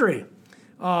employment history.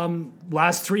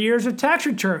 Last 3 years of tax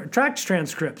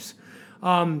transcripts,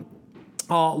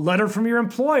 letter from your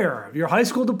employer, your high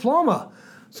school diploma.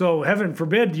 So heaven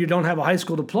forbid you don't have a high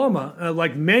school diploma,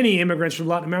 like many immigrants from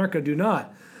Latin America do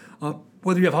not.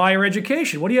 Whether you have higher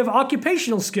education, whether you have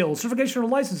occupational skills, certification or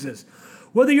licenses,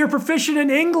 whether you're proficient in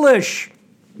English,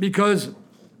 because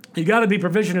you got to be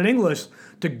proficient in English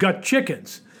to gut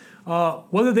chickens.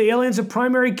 Whether the alien's a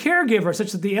primary caregiver,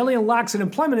 such that the alien lacks an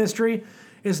employment history,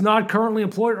 is not currently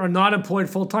employed or not employed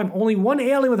full-time. Only one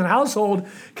alien within a household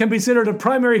can be considered a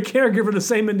primary caregiver of the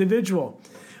same individual.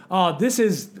 This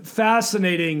is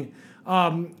fascinating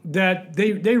that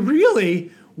they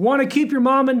really want to keep your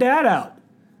mom and dad out.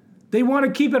 They want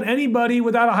to keep anybody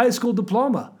without a high school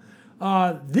diploma.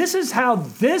 This is how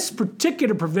this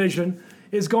particular provision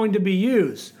is going to be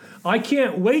used. I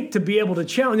can't wait to be able to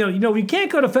challenge. We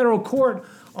can't go to federal court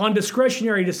on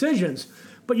discretionary decisions,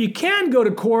 but you can go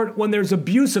to court when there's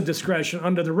abuse of discretion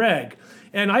under the reg.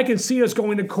 And I can see us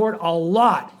going to court a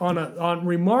lot on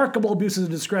remarkable abuses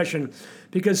of discretion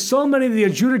because so many of the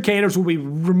adjudicators will be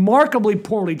remarkably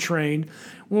poorly trained,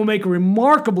 will make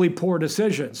remarkably poor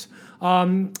decisions.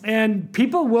 And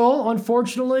people will,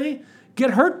 unfortunately, get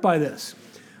hurt by this.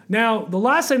 Now, the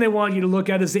last thing they want you to look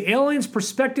at is the alien's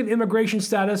prospective immigration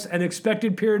status and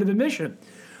expected period of admission.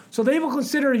 So they will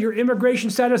consider your immigration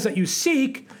status that you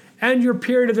seek and your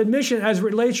period of admission as it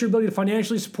relates to your ability to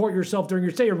financially support yourself during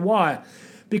your stay. Why?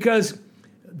 Because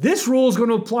this rule is going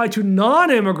to apply to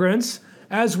non-immigrants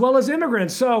as well as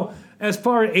immigrants. So as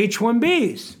far as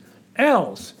H-1Bs,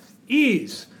 Ls,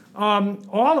 Es, all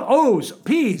O's,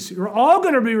 P's, you're all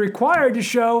going to be required to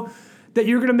show that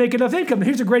you're going to make enough income.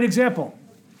 Here's a great example.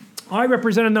 I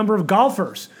represent a number of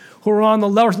golfers who are on the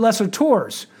lesser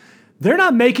tours. They're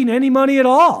not making any money at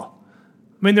all.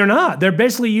 I mean, they're not. They're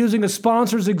basically using a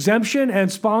sponsor's exemption and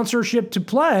sponsorship to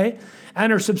play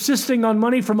and are subsisting on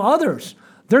money from others.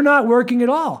 They're not working at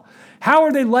all. How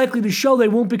are they likely to show they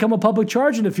won't become a public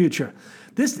charge in the future?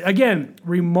 This, again,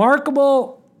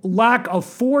 remarkable lack of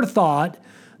forethought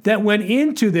that went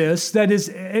into this. That is,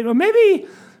 maybe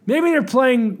they're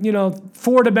playing,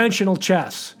 four-dimensional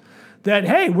chess. That,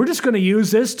 hey, we're just going to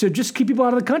use this to just keep people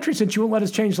out of the country since you won't let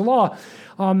us change the law.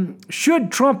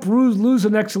 Should Trump lose the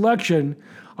next election,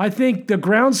 I think the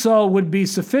groundswell would be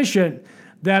sufficient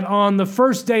that on the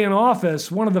first day in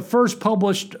office, one of the first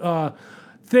published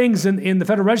things in the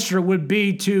Federal Register would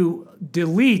be to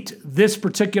delete this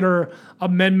particular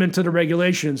amendment to the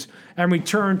regulations and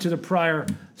return to the prior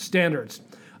standards.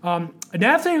 An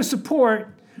affidavit of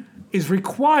support is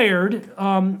required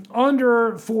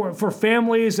for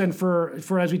families and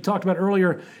for, as we talked about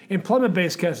earlier,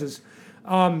 employment-based cases.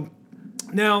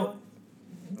 Now,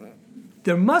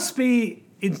 there must be,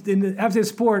 in the affidavit of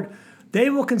support, they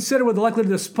will consider what the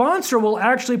likelihood the sponsor will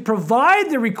actually provide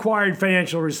the required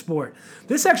financial support.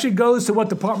 This actually goes to what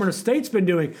the Department of State's been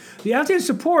doing. The affidavit of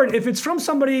support, if it's from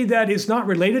somebody that is not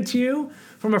related to you,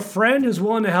 from a friend who's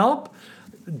willing to help,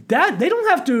 that they don't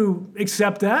have to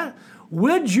accept that.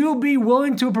 Would you be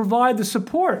willing to provide the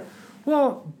support?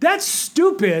 Well, that's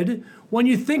stupid when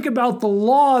you think about the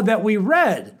law that we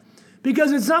read,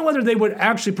 because it's not whether they would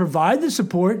actually provide the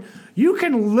support. You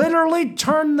can literally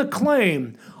turn the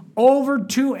claim over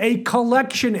to a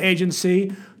collection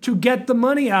agency to get the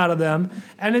money out of them,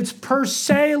 and it's per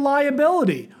se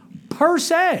liability, per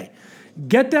se.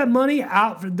 Get that money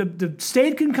out. The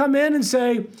state can come in and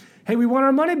say, hey, we want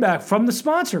our money back from the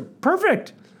sponsor.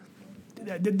 Perfect.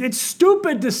 It's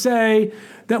stupid to say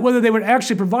that whether they would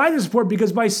actually provide the support,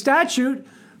 because by statute,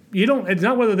 it's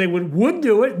not whether they would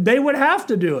do it, they would have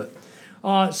to do it.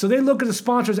 So they look at the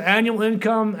sponsor's annual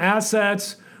income,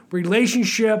 assets,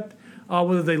 relationship,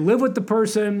 whether they live with the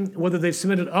person, whether they've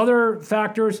submitted other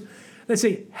factors. They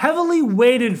say heavily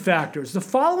weighted factors. The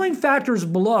following factors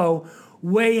below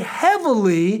weigh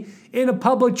heavily in a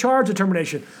public charge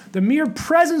determination. The mere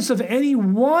presence of any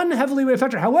one heavily weighted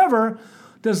factor, however,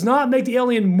 does not make the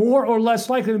alien more or less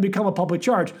likely to become a public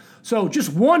charge. So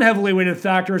just one heavily weighted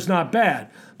factor is not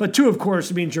bad, but two, of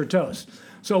course, means you're toast.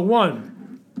 So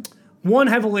one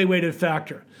heavily weighted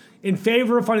factor in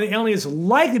favor of finding the alien is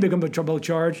likely to become a public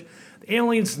charge. The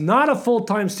alien's not a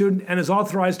full-time student and is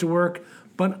authorized to work,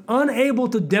 but unable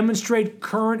to demonstrate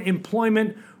current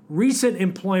employment, recent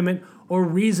employment, or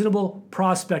reasonable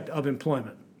prospect of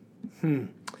employment.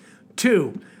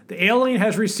 2, the alien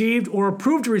has received or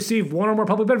approved to receive one or more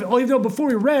public benefits. Even though before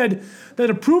we read that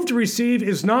approved to receive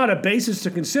is not a basis to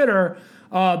consider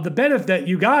the benefit that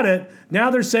you got it,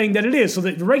 now they're saying that it is. So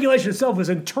the regulation itself is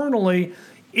internally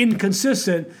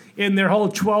inconsistent in their whole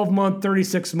 12-month,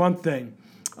 36-month thing.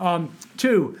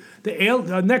 2,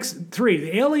 next 3,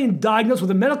 the alien diagnosed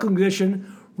with a medical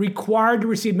condition required to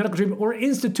receive medical treatment or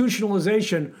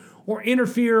institutionalization or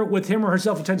interfere with him or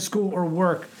herself attend school or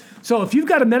work. So if you've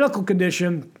got a medical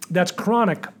condition that's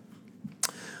chronic,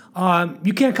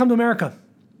 you can't come to America.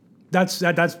 That's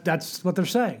what they're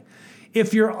saying.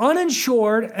 If you're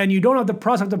uninsured and you don't have the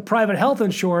prospect of private health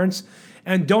insurance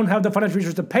and don't have the financial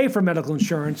resources to pay for medical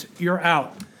insurance, you're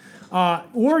out.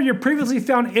 Or you're previously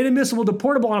found inadmissible,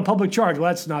 deportable on a public charge. Well,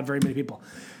 that's not very many people.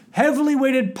 Heavily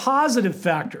weighted positive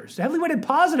factors. The heavily weighted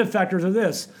positive factors are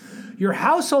this. Your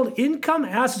household income,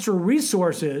 assets, or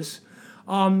resources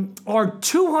are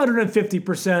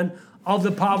 250% of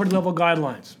the poverty level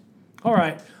guidelines. All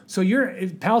right, so you're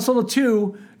household of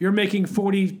 2, you're making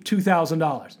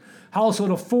 $42,000.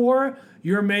 Household of 4,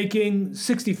 you're making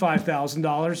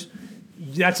 $65,000.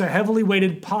 That's a heavily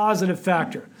weighted positive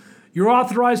factor. You're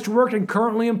authorized to work and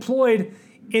currently employed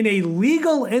in a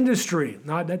legal industry.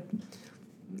 Not that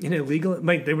in a legal,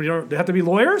 they have to be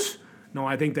lawyers? No,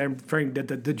 I think they're saying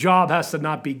that the job has to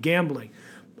not be gambling.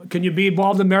 Can you be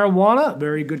involved in marijuana?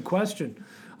 Very good question.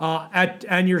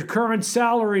 And your current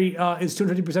salary is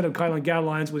 250% of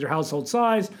guidelines with your household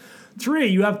size. 3,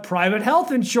 you have private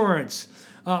health insurance,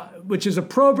 which is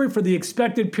appropriate for the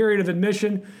expected period of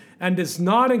admission and does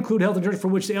not include health insurance for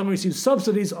which the alien receives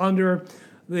subsidies under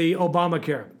the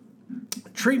Obamacare.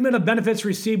 Treatment of benefits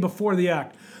received before the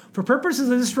act. For purposes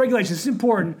of this regulation, this is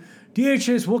important,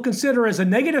 DHS will consider as a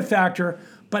negative factor,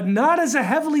 but not as a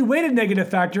heavily weighted negative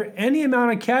factor, any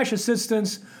amount of cash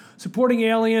assistance supporting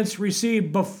aliens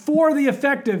received before the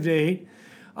effective date.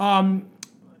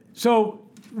 So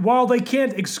while they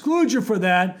can't exclude you for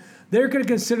that, they're going to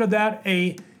consider that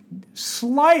a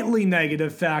slightly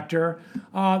negative factor.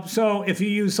 So if you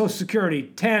use Social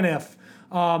Security, TANF,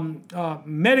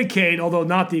 Medicaid, although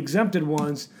not the exempted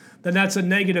ones, then that's a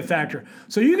negative factor.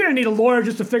 So you're going to need a lawyer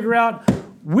just to figure out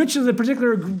which of the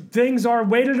particular things are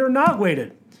weighted or not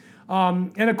weighted.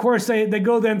 And of course, they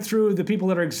go then through the people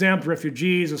that are exempt: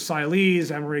 refugees,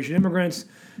 asylees, Asian immigrants,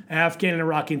 Afghan and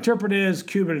Iraqi interpreters,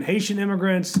 Cuban and Haitian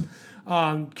immigrants,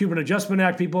 Cuban Adjustment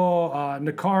Act people,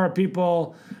 NACARA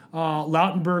people,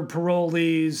 Lautenberg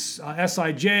parolees,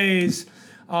 SIJs,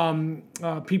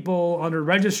 people under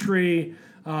registry,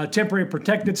 temporary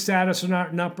protected status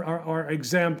are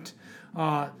exempt.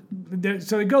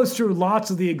 So it goes through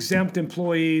lots of the exempt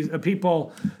employees,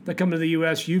 people that come to the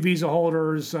U.S., U visa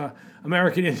holders,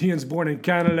 American Indians born in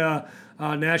Canada,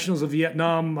 nationals of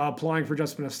Vietnam applying for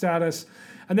adjustment of status.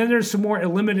 And then there's some more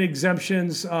limited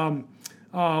exemptions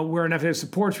where an FAA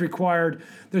support is required.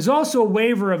 There's also a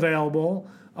waiver available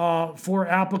for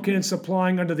applicants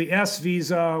applying under the S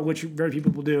visa, which very few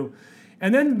people do.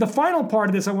 And then the final part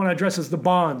of this I want to address is the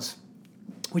bonds.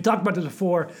 We talked about this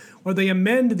before, where they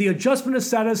amend the adjustment of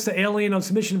status to alien on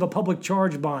submission of a public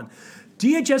charge bond.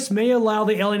 DHS may allow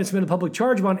the alien to submit a public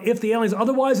charge bond if the alien is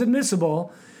otherwise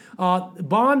admissible.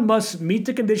 Bond must meet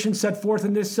the conditions set forth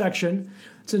in this section.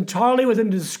 It's entirely within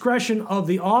the discretion of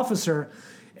the officer,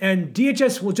 and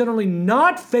DHS will generally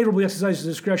not favorably exercise his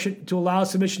discretion to allow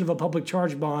submission of a public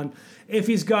charge bond if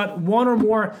he's got one or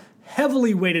more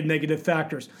heavily weighted negative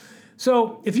factors.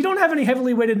 So if you don't have any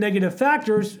heavily weighted negative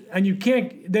factors and you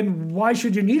can't, then why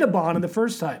should you need a bond in the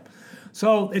first type?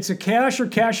 So it's a cash or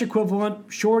cash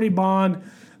equivalent surety bond.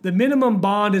 The minimum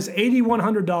bond is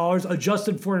 $8,100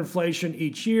 adjusted for inflation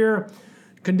each year.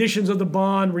 Conditions of the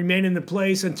bond remain in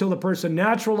place until the person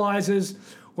naturalizes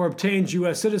or obtains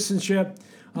U.S. citizenship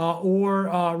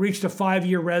or reached a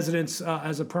 5-year residence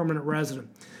as a permanent resident.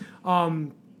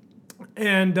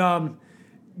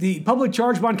 The public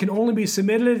charge bond can only be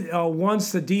submitted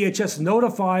once the DHS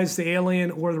notifies the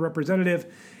alien or the representative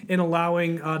in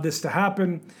allowing this to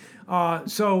happen.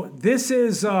 So this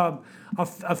is a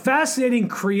fascinating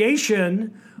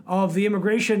creation of the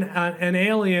immigration and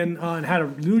alien and how to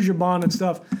lose your bond and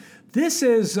stuff. This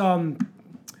is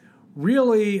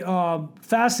really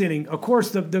fascinating. Of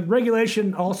course, the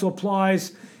regulation also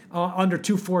applies under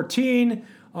 214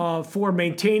 for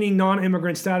maintaining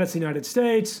non-immigrant status in the United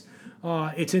States.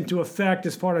 It's into effect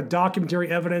as part of documentary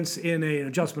evidence in an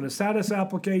adjustment of status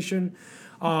application.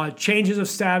 Changes of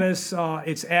status,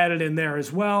 it's added in there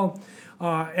as well,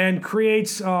 and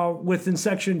creates within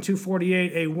section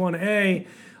 248A1A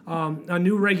a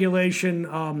new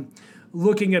regulation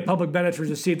looking at public benefits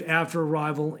received after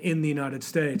arrival in the United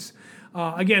States.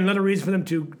 Again, another reason for them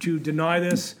to deny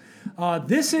this.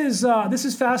 This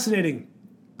is fascinating.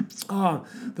 The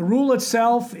rule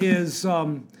itself is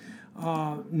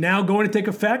now going to take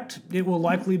effect. It will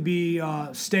likely be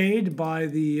stayed by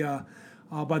the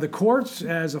courts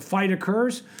as a fight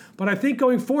occurs. But I think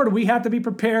going forward, we have to be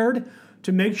prepared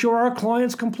to make sure our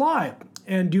clients comply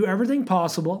and do everything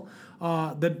possible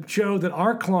that show that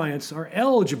our clients are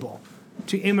eligible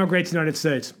to immigrate to the United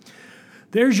States.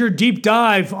 There's your deep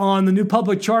dive on the new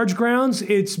public charge grounds.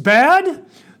 It's bad.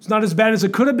 It's not as bad as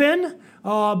it could have been,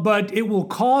 but it will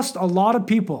cost a lot of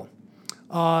people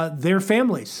their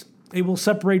families. It will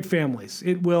separate families.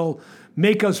 It will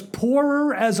make us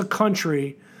poorer as a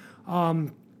country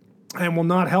and will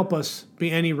not help us be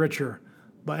any richer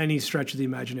by any stretch of the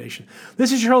imagination.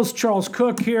 This is your host, Charles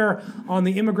Cook, here on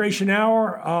the Immigration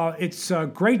Hour. It's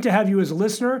great to have you as a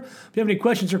listener. If you have any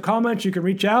questions or comments, you can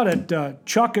reach out at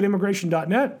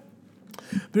chuck@immigration.net.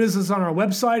 Visit us on our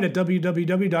website at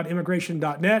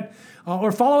www.immigration.net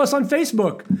or follow us on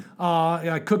Facebook,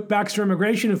 Cook Baxter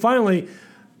Immigration. And finally,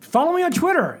 follow me on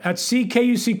Twitter at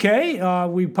CKUCK.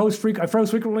 I post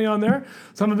frequently on there.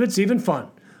 Some of it's even fun.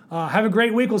 Have a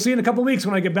great week. We'll see you in a couple weeks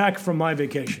when I get back from my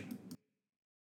vacation.